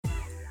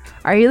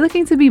Are you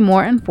looking to be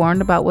more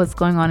informed about what's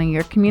going on in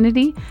your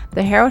community?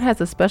 The Herald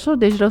has a special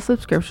digital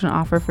subscription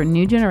offer for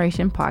new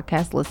generation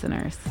podcast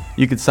listeners.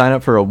 You could sign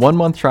up for a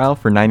 1-month trial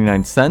for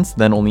 99 cents,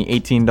 then only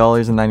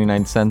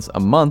 $18.99 a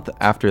month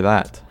after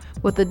that.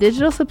 With the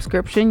digital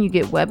subscription, you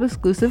get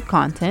web-exclusive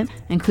content,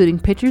 including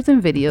pictures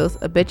and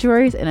videos,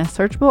 obituaries, and a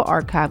searchable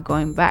archive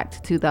going back to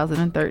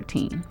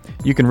 2013.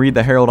 You can read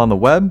the Herald on the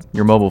web,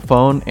 your mobile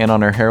phone, and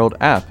on our Herald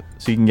app,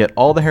 so you can get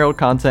all the Herald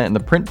content in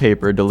the print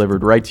paper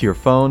delivered right to your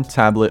phone,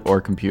 tablet,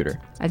 or computer.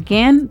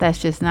 Again, that's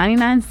just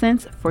 99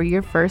 cents for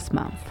your first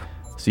month.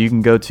 So you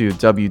can go to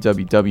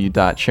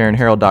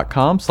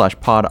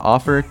www.sharonherald.com/pod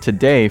offer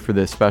today for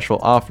this special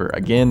offer.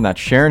 Again, that's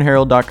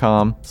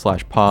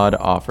sharonherald.com/pod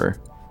offer.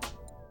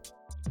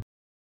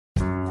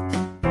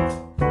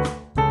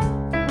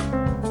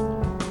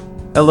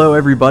 Hello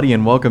everybody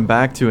and welcome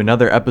back to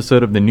another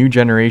episode of the New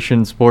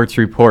Generation Sports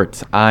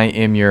Report. I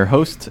am your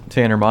host,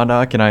 Tanner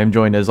Mondock, and I am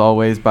joined as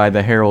always by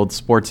the Herald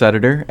sports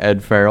editor,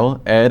 Ed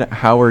Farrell. Ed,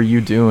 how are you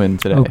doing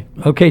today?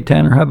 Okay,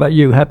 Tanner, how about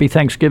you? Happy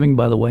Thanksgiving,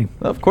 by the way.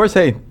 Of course,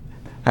 hey,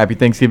 happy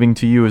Thanksgiving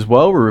to you as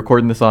well. We're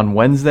recording this on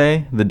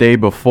Wednesday, the day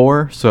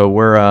before, so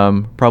we're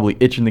probably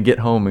itching to get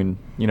home and,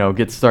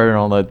 get started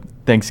on the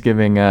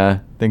Thanksgiving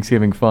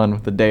fun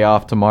with the day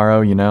off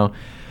tomorrow,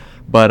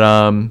 But,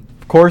 of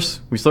course,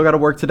 we still got to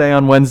work today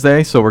on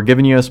Wednesday, so we're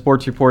giving you a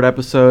sports report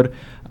episode.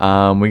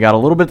 We got a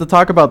little bit to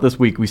talk about this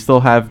week. We still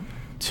have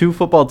two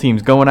football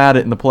teams going at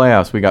it in the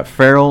playoffs. We got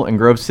Farrell and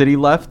Grove City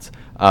left.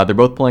 They're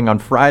both playing on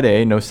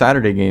Friday, no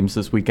Saturday games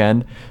this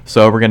weekend.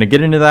 So we're going to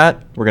get into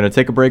that. We're going to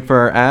take a break for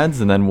our ads,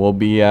 and then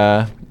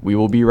we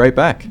will be right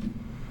back.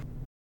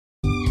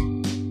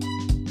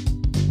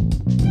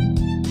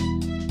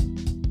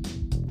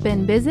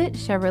 Ben Bizzett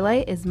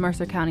Chevrolet is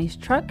Mercer County's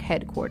truck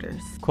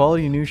headquarters.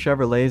 Quality new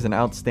Chevrolets and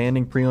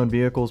outstanding pre-owned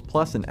vehicles,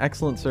 plus an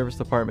excellent service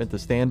department to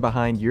stand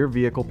behind your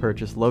vehicle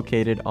purchase,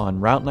 located on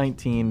Route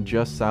 19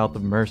 just south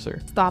of Mercer.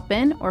 Stop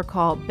in or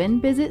call Ben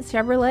Bizzett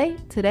Chevrolet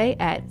today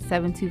at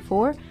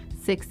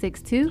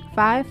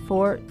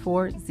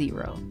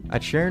 724-662-5440.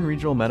 At Sharon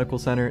Regional Medical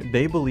Center,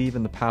 they believe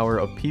in the power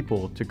of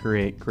people to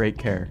create great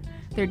care.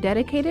 Their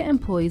dedicated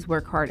employees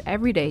work hard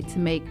every day to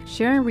make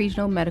Sharon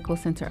Regional Medical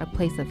Center a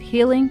place of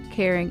healing,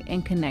 caring,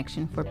 and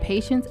connection for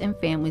patients and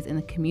families in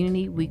the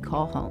community we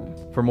call home.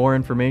 For more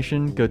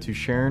information, go to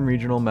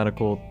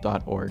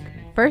sharonregionalmedical.org.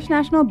 First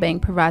National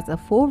Bank provides a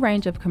full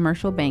range of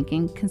commercial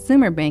banking,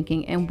 consumer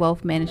banking, and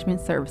wealth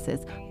management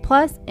services,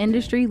 plus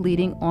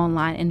industry-leading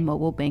online and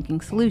mobile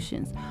banking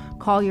solutions.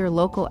 Call your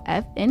local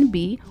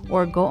FNB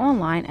or go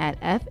online at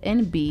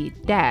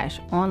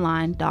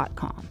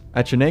fnb-online.com.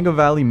 At Chenango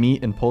Valley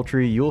Meat and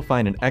Poultry, you will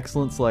find an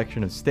excellent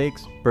selection of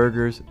steaks,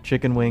 burgers,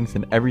 chicken wings,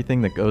 and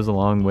everything that goes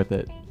along with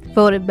it.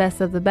 Voted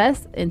Best of the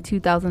Best in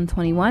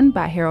 2021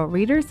 by Herald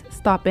readers,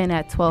 stop in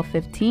at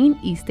 1215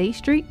 East State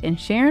Street in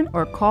Sharon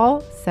or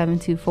call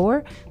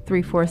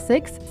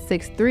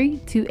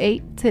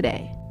 724-346-6328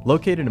 today.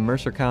 Located in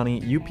Mercer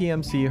County,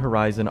 UPMC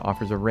Horizon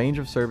offers a range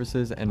of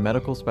services and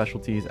medical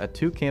specialties at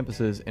two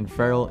campuses in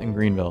Farrell and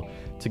Greenville.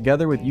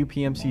 Together with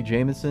UPMC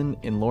Jameson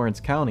in Lawrence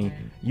County,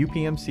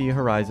 UPMC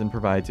Horizon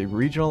provides a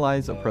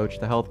regionalized approach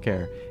to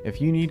healthcare. If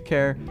you need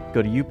care,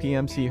 go to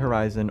UPMC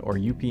Horizon or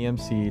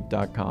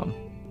upmc.com.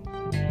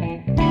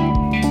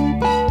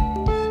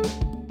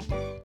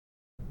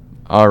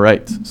 All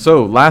right,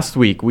 so last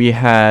week we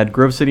had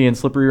Grove City and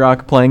Slippery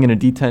Rock playing in a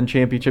D10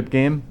 championship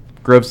game.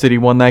 Grove City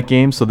won that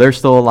game, so they're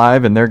still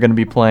alive, and they're going to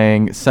be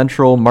playing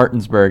Central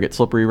Martinsburg at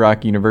Slippery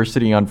Rock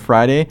University on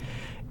Friday.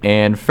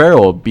 And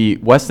Farrell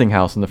beat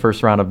Westinghouse in the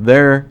first round of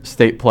their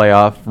state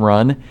playoff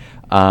run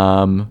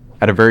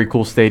at a very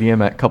cool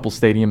stadium at Couple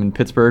Stadium in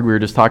Pittsburgh. We were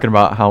just talking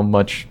about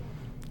what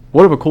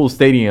of a cool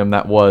stadium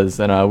that was,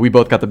 and we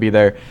both got to be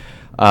there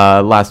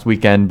last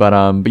weekend.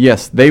 But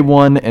yes, they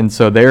won, and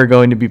so they're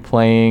going to be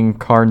playing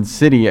Karn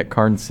City at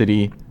Karn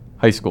City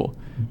High School.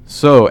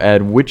 So,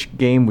 Ed, which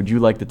game would you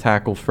like to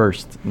tackle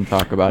first and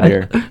talk about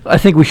here? I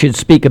think we should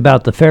speak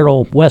about the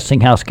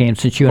Farrell-Westinghouse game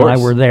since you and I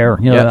were there.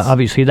 Yes.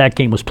 Obviously that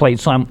game was played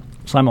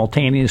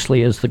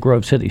simultaneously as the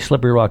Grove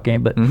City-Slippery Rock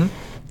game. But,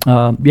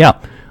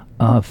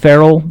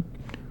 Farrell,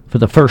 for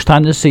the first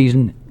time this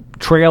season,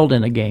 trailed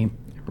in a game.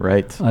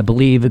 Right. I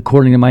believe,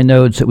 according to my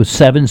notes, it was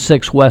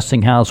 7-6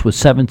 Westinghouse with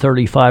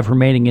 7:35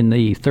 remaining in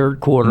the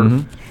third quarter.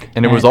 Mm-hmm.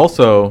 And it was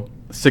also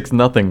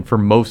 6-0 for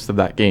most of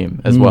that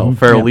game as well.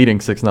 Farrell leading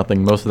 6-0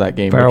 most of that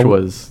game, which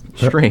was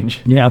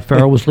strange. Yeah,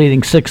 Farrell was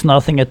leading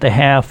 6-0 at the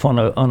half on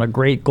a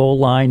great goal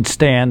line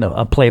stand.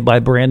 A play by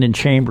Brandon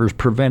Chambers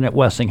prevented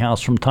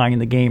Westinghouse from tying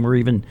the game or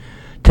even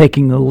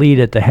taking the lead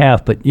at the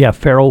half. But yeah,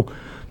 Farrell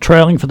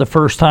trailing for the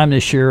first time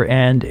this year,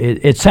 and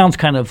it sounds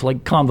kind of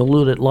like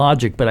convoluted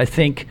logic, but I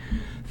think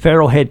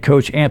Farrell head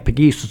coach Ant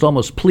Pegues was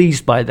almost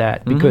pleased by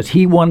that because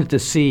he wanted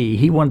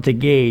to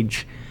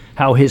gauge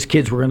how his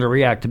kids were going to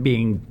react to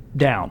being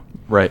down.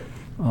 Right.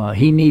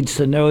 He needs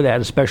to know that,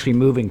 especially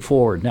moving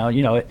forward. Now,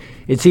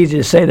 it's easy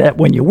to say that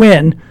when you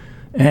win,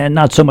 and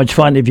not so much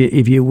fun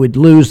if you would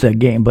lose that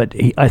game. But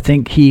I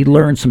think he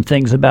learned some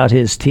things about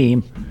his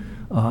team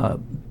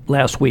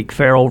last week.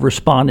 Farrell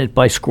responded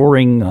by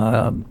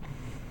scoring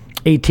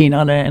 18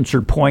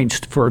 unanswered points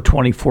for a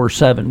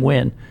 24-7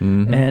 win.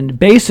 And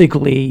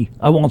basically,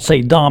 I won't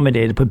say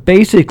dominated, but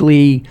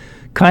basically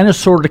kind of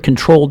sort of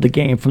controlled the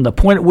game from the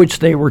point at which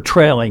they were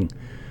trailing.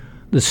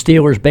 The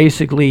Steelers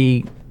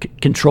basically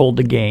controlled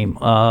the game.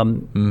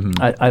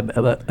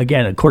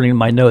 Again, according to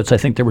my notes, I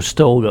think there was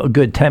still a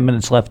good 10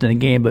 minutes left in the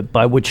game, but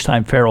by which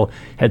time Farrell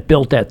had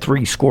built that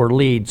 3-score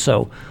lead.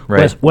 So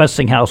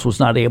Westinghouse was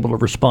not able to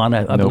respond.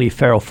 I believe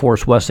Farrell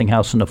forced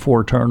Westinghouse into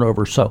 4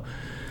 turnovers. So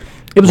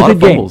it was a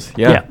good game.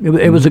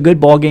 It was a good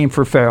ball game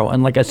for Farrell.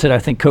 And like I said, I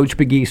think Coach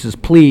Pegues is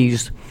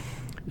pleased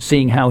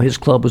seeing how his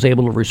club was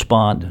able to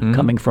respond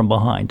coming from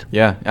behind.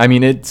 Yeah, I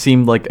mean, it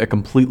seemed like a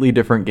completely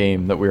different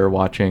game that we were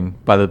watching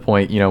by the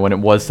point, when it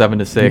was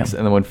 7-6,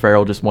 and then when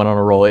Farrell just went on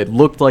a roll. It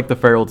looked like the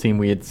Farrell team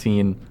we had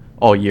seen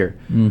all year.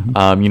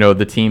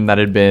 The team that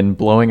had been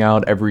blowing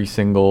out every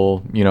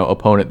single,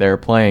 opponent they were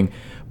playing.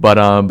 But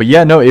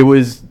yeah, no, it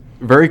was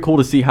very cool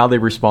to see how they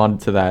responded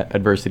to that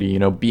adversity,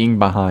 being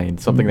behind,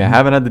 something they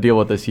haven't had to deal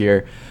with this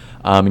year.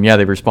 And yeah,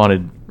 they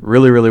responded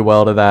really, really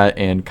well to that.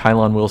 And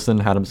Kylon Wilson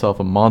had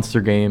himself a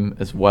monster game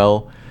as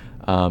well.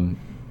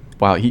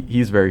 Wow,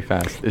 he's very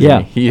fast,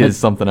 isn't he? He is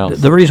something else.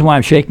 The reason why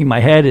I'm shaking my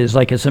head is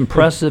like as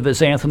impressive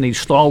as Anthony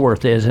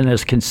Stallworth is and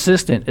as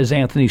consistent as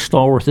Anthony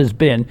Stallworth has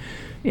been,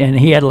 and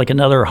he had like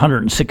another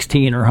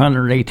 116 or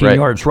 118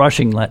 yards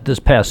rushing this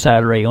past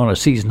Saturday on a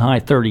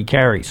season-high 30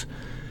 carries.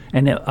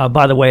 And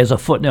by the way, as a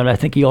footnote, I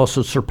think he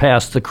also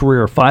surpassed the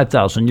career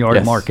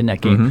 5,000-yard mark in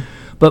that game.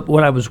 But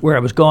where I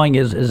was going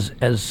is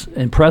as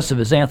impressive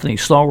as Anthony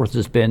Stallworth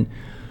has been,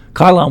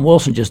 Kylon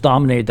Wilson just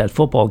dominated that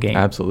football game.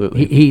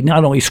 Absolutely. He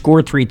not only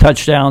scored 3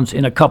 touchdowns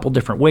in a couple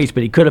different ways,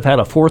 but he could have had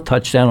a 4th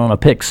touchdown on a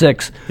pick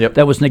 6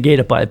 that was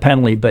negated by a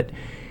penalty. But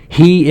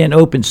he in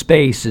open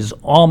space is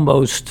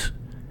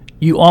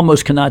you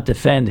almost cannot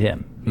defend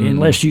him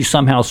unless you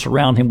somehow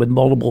surround him with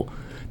multiple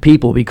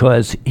people,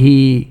 because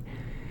he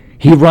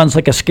runs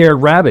like a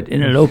scared rabbit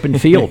in an open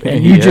field,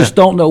 and you just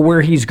don't know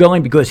where he's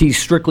going because he's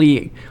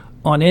strictly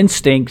on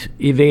instinct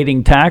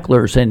evading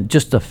tacklers, and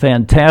just a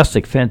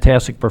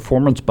fantastic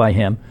performance by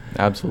him.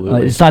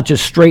 Absolutely. It's not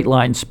just straight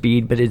line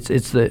speed, but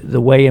it's the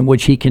way in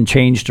which he can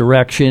change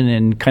direction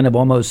and kind of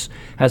almost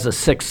has a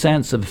sixth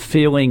sense of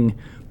feeling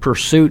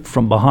pursuit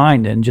from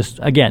behind, and just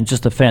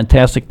a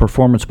fantastic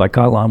performance by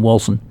Kylon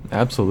Wilson.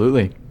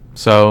 Absolutely.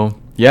 So,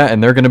 yeah,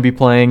 and they're going to be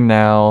playing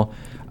now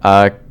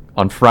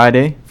on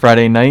Friday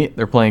night.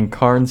 They're playing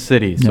Karn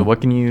City. So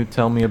what can you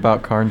tell me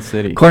about Karn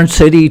City? Karn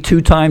City,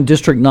 2-time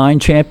District 9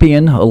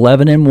 champion,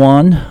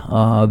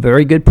 11-1.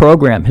 Very good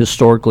program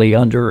historically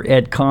under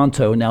Ed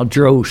Conto. Now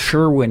Joe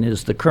Sherwin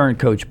is the current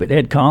coach, but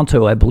Ed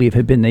Conto, I believe,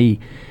 had been the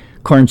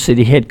Karn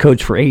City head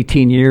coach for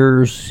 18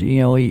 years.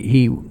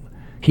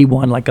 He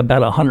won like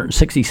about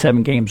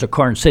 167 games at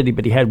Karn City,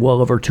 but he had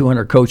well over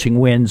 200 coaching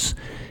wins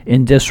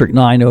in District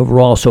 9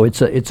 overall. So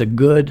it's a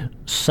good,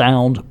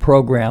 sound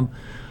program.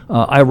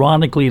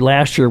 Ironically,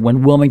 last year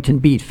when Wilmington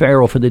beat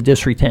Farrell for the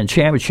District 10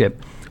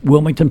 championship,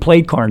 Wilmington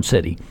played Karn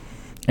City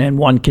and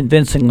won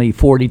convincingly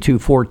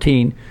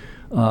 42-14.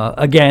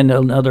 Again,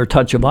 another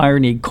touch of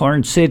irony,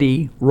 Karn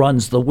City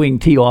runs the wing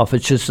tee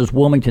offense just as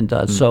Wilmington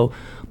does. So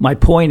my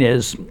point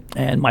is,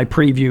 and my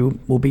preview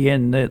will be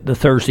in the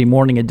Thursday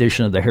morning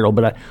edition of the Herald,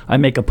 but I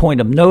make a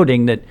point of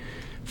noting that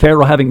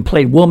Farrell, having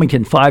played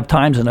Wilmington 5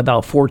 times in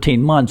about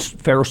 14 months,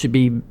 Farrell should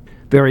be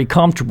very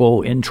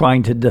comfortable in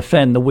trying to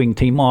defend the wing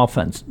tee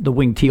offense.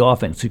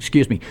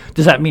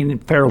 Does that mean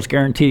Farrell's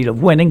guaranteed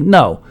of winning?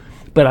 No.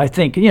 But I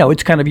think,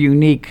 it's kind of a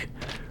unique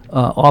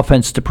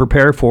offense to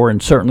prepare for, and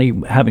certainly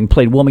having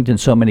played Wilmington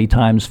so many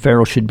times,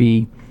 Farrell should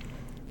be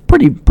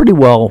pretty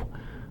well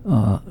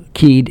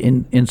keyed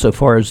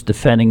insofar as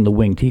defending the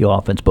wing tee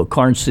offense. But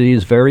Karn City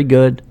is very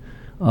good.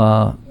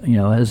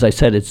 As I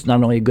said, it's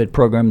not only a good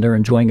program, they're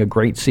enjoying a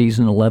great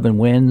season, 11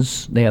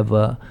 wins. They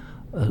have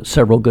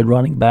several good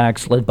running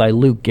backs led by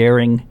Luke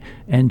Gehring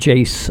and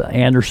Jace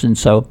Anderson.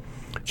 So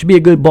it should be a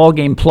good ball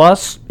game.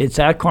 Plus, it's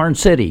at Karn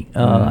City.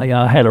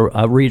 I had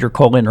a reader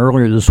call in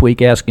earlier this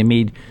week asking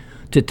me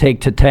to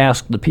take to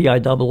task the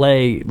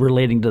PIAA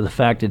relating to the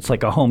fact it's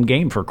like a home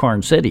game for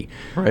Karn City.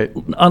 Right.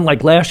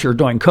 Unlike last year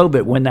during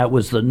COVID when that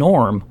was the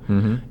norm,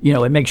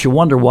 it makes you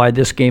wonder why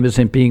this game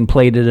isn't being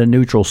played at a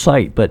neutral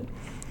site. But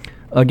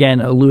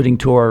again, alluding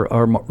to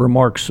our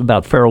remarks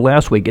about Farrell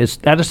last week, is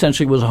that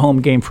essentially was a home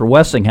game for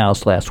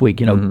Westinghouse last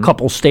week.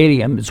 Couple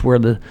Stadium is where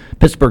the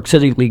Pittsburgh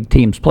City League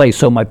teams play.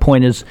 So my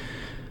point is,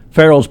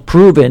 Farrell's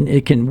proven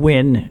it can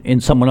win in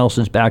someone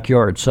else's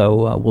backyard.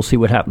 So we'll see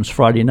what happens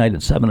Friday night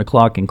at 7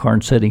 o'clock in Karn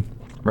City.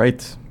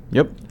 Right.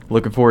 Yep.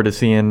 Looking forward to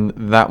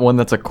seeing that one.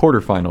 That's a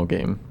quarterfinal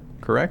game,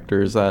 correct?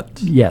 Or is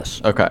that?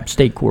 Yes. Okay.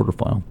 State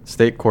quarterfinal.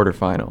 State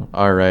quarterfinal.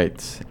 All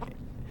right.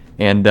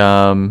 And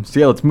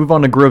let's move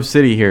on to Grove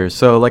City here.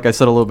 So like I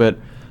said a little bit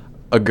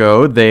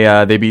ago,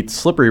 they beat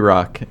Slippery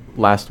Rock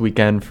last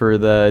weekend for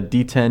the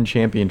D10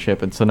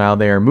 championship. And so now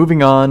they are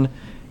moving on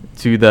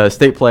to the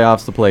state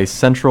playoffs to play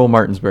Central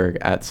Martinsburg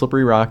at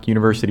Slippery Rock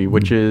University,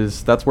 which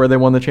that's where they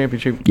won the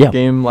championship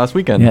game last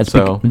weekend. Yeah,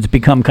 it's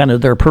become kind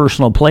of their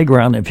personal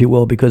playground, if you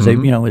will, because they,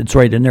 it's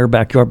right in their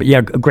backyard. But yeah,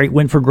 a great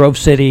win for Grove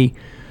City.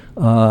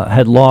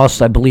 Had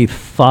lost, I believe,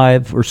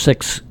 5 or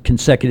 6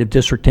 consecutive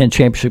District 10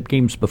 championship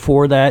games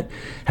before that.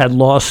 Had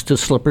lost to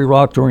Slippery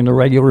Rock during the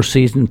regular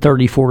season,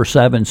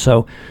 34-7.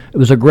 So it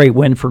was a great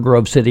win for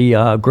Grove City.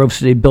 Grove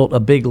City built a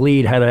big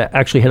lead,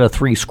 actually had a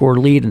 3-score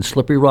lead, and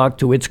Slippery Rock,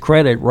 to its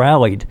credit,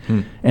 rallied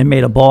and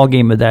made a ball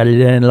game of that. It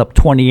ended up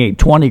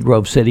 28-20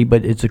 Grove City,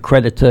 but it's a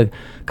credit to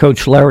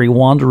Coach Larry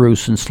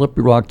Wanderus and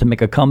Slippery Rock to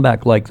make a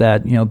comeback like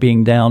that,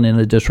 being down in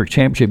a district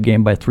championship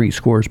game by 3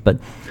 scores. But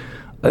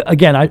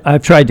again,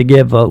 I've tried to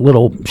give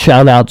little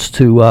shout-outs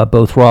to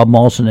both Rob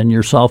Maulson and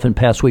yourself in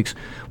past weeks.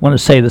 I want to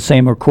say the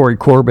same of Corey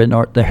Corbin,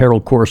 the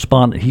Herald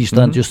correspondent. He's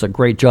done just a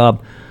great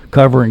job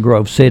covering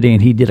Grove City,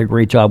 and he did a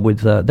great job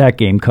with that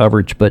game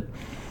coverage. But,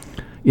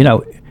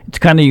 it's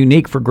kind of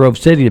unique for Grove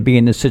City to be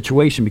in this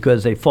situation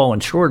because they've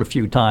fallen short a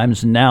few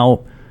times, and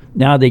now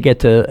they get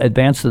to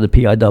advance to the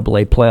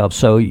PIAA playoffs.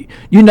 So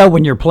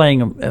when you're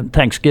playing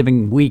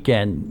Thanksgiving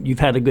weekend, you've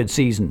had a good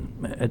season,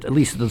 at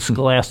least at the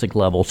scholastic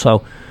level.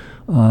 So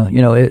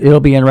it'll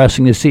be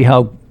interesting to see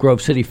how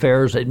Grove City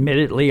fares.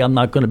 Admittedly, I'm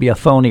not going to be a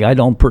phony. I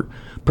don't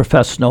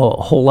profess to know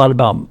a whole lot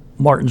about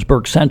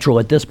Martinsburg Central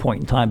at this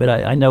point in time, but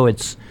I know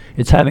it's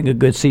having a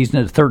good season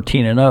at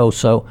 13-0.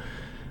 So,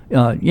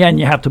 and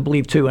you have to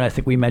believe too. And I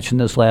think we mentioned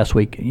this last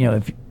week.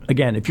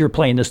 If you're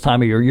playing this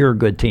time of year, you're a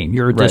good team.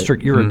 You're a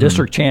district. You're a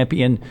district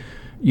champion.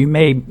 You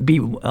may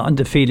be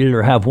undefeated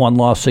or have one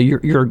loss, so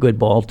you're a good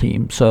ball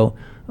team. So,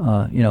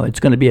 it's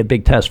going to be a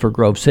big test for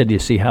Grove City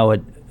to see how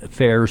it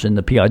fares in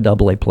the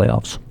PIAA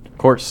playoffs. Of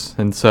course,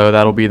 and so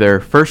that'll be their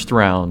first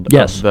round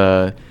of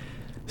the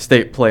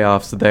state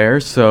playoffs there.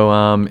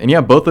 So,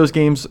 both those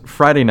games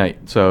Friday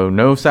night, so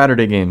no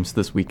Saturday games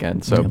this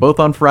weekend. So both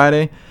on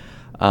Friday.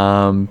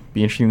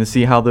 Be interesting to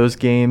see how those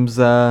games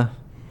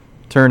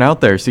turn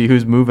out there, see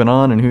who's moving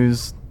on and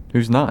who's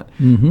not.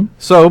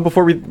 So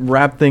before we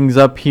wrap things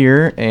up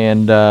here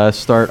and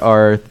start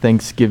our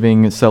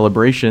Thanksgiving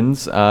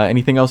celebrations,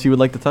 anything else you would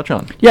like to touch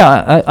on?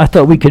 Yeah, I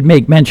thought we could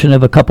make mention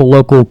of a couple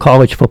local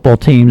college football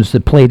teams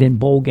that played in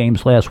bowl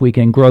games last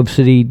weekend. Grove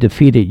City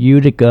defeated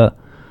Utica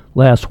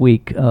last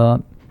week,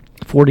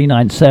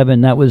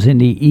 49-7. That was in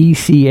the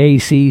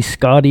ECAC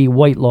Scotty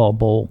Whitelaw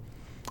Bowl.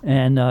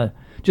 And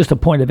just a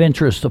point of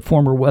interest, the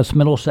former West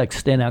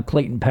Middlesex standout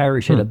Clayton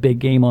Parrish had a big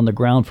game on the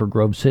ground for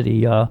Grove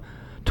City.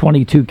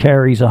 22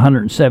 carries,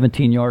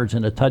 117 yards,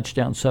 and a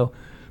touchdown. So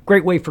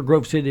great way for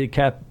Grove City to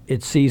cap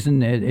its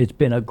season. It's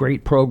been a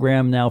great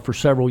program now for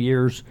several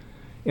years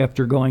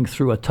after going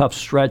through a tough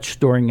stretch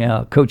during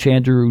Coach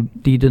Andrew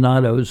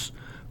DiDonato's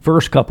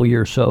first couple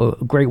years. So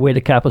a great way to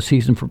cap a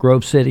season for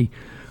Grove City.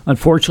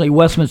 Unfortunately,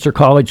 Westminster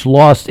College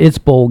lost its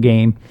bowl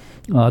game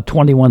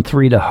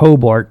 21-3 to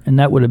Hobart, and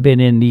that would have been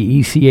in the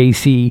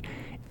ECAC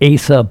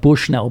Asa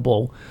Bushnell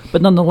Bowl.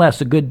 But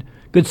nonetheless, a good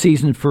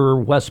season for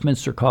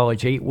Westminster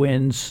College, 8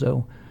 wins.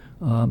 So,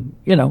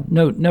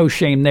 no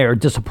shame there.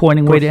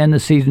 Disappointing way to end the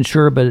season,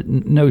 sure, but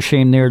no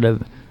shame there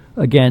to,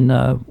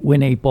 again,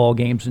 win 8 ball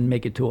games and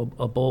make it to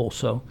a bowl.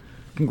 So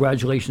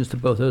congratulations to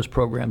both those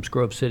programs,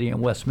 Grove City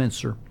and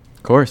Westminster.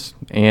 Of course.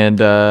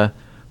 And, of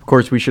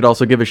course, we should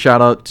also give a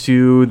shout-out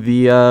to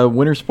the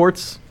winter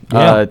sports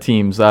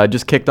teams.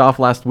 Just kicked off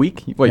last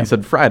week. You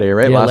said Friday,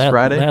 right? Yeah,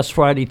 Friday? Last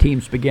Friday,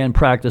 teams began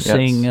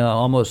practicing.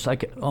 Almost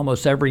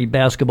every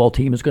basketball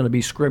team is going to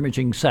be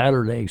scrimmaging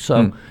Saturday.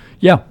 So,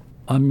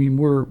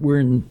 we're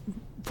in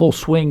full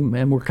swing,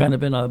 and we're kind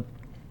of in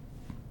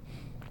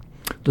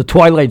the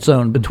twilight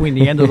zone between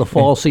the end of the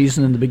fall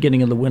season and the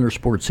beginning of the winter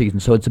sports season.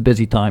 So it's a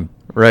busy time.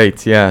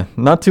 Right, yeah.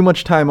 Not too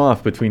much time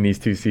off between these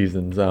two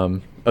seasons.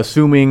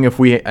 Assuming if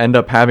we end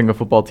up having a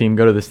football team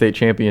go to the state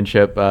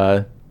championship,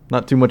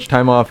 not too much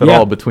time off at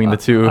all between the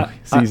two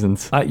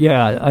seasons. I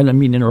don't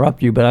mean to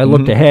interrupt you, but I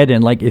looked ahead,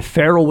 and if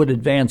Farrell would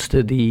advance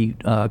to the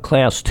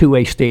Class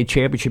 2A state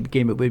championship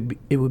game,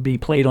 it would be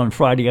played on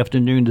Friday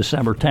afternoon,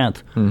 December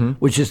 10th,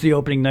 which is the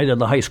opening night of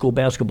the high school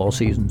basketball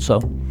season. So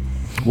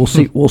we'll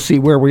see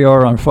where we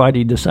are on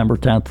Friday, December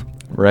 10th.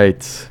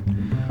 Right.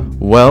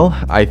 Well,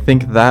 I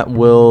think that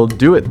will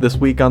do it this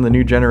week on the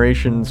New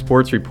Generation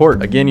Sports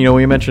Report. Again,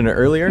 we mentioned it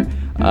earlier.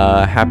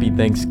 Happy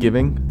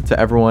Thanksgiving to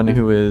everyone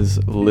who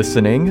is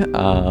listening.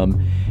 We're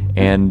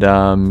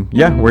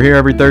here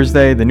every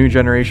Thursday. The New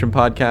Generation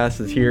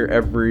Podcast is here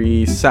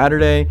every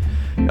Saturday.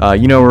 Where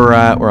we're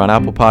at. We're on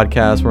Apple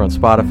Podcasts. We're on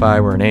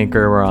Spotify. We're on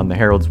Anchor. We're on the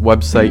Herald's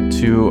website,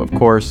 too, of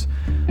course.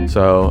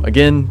 So,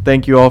 again,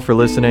 thank you all for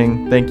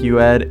listening. Thank you,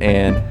 Ed,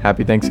 and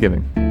happy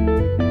Thanksgiving.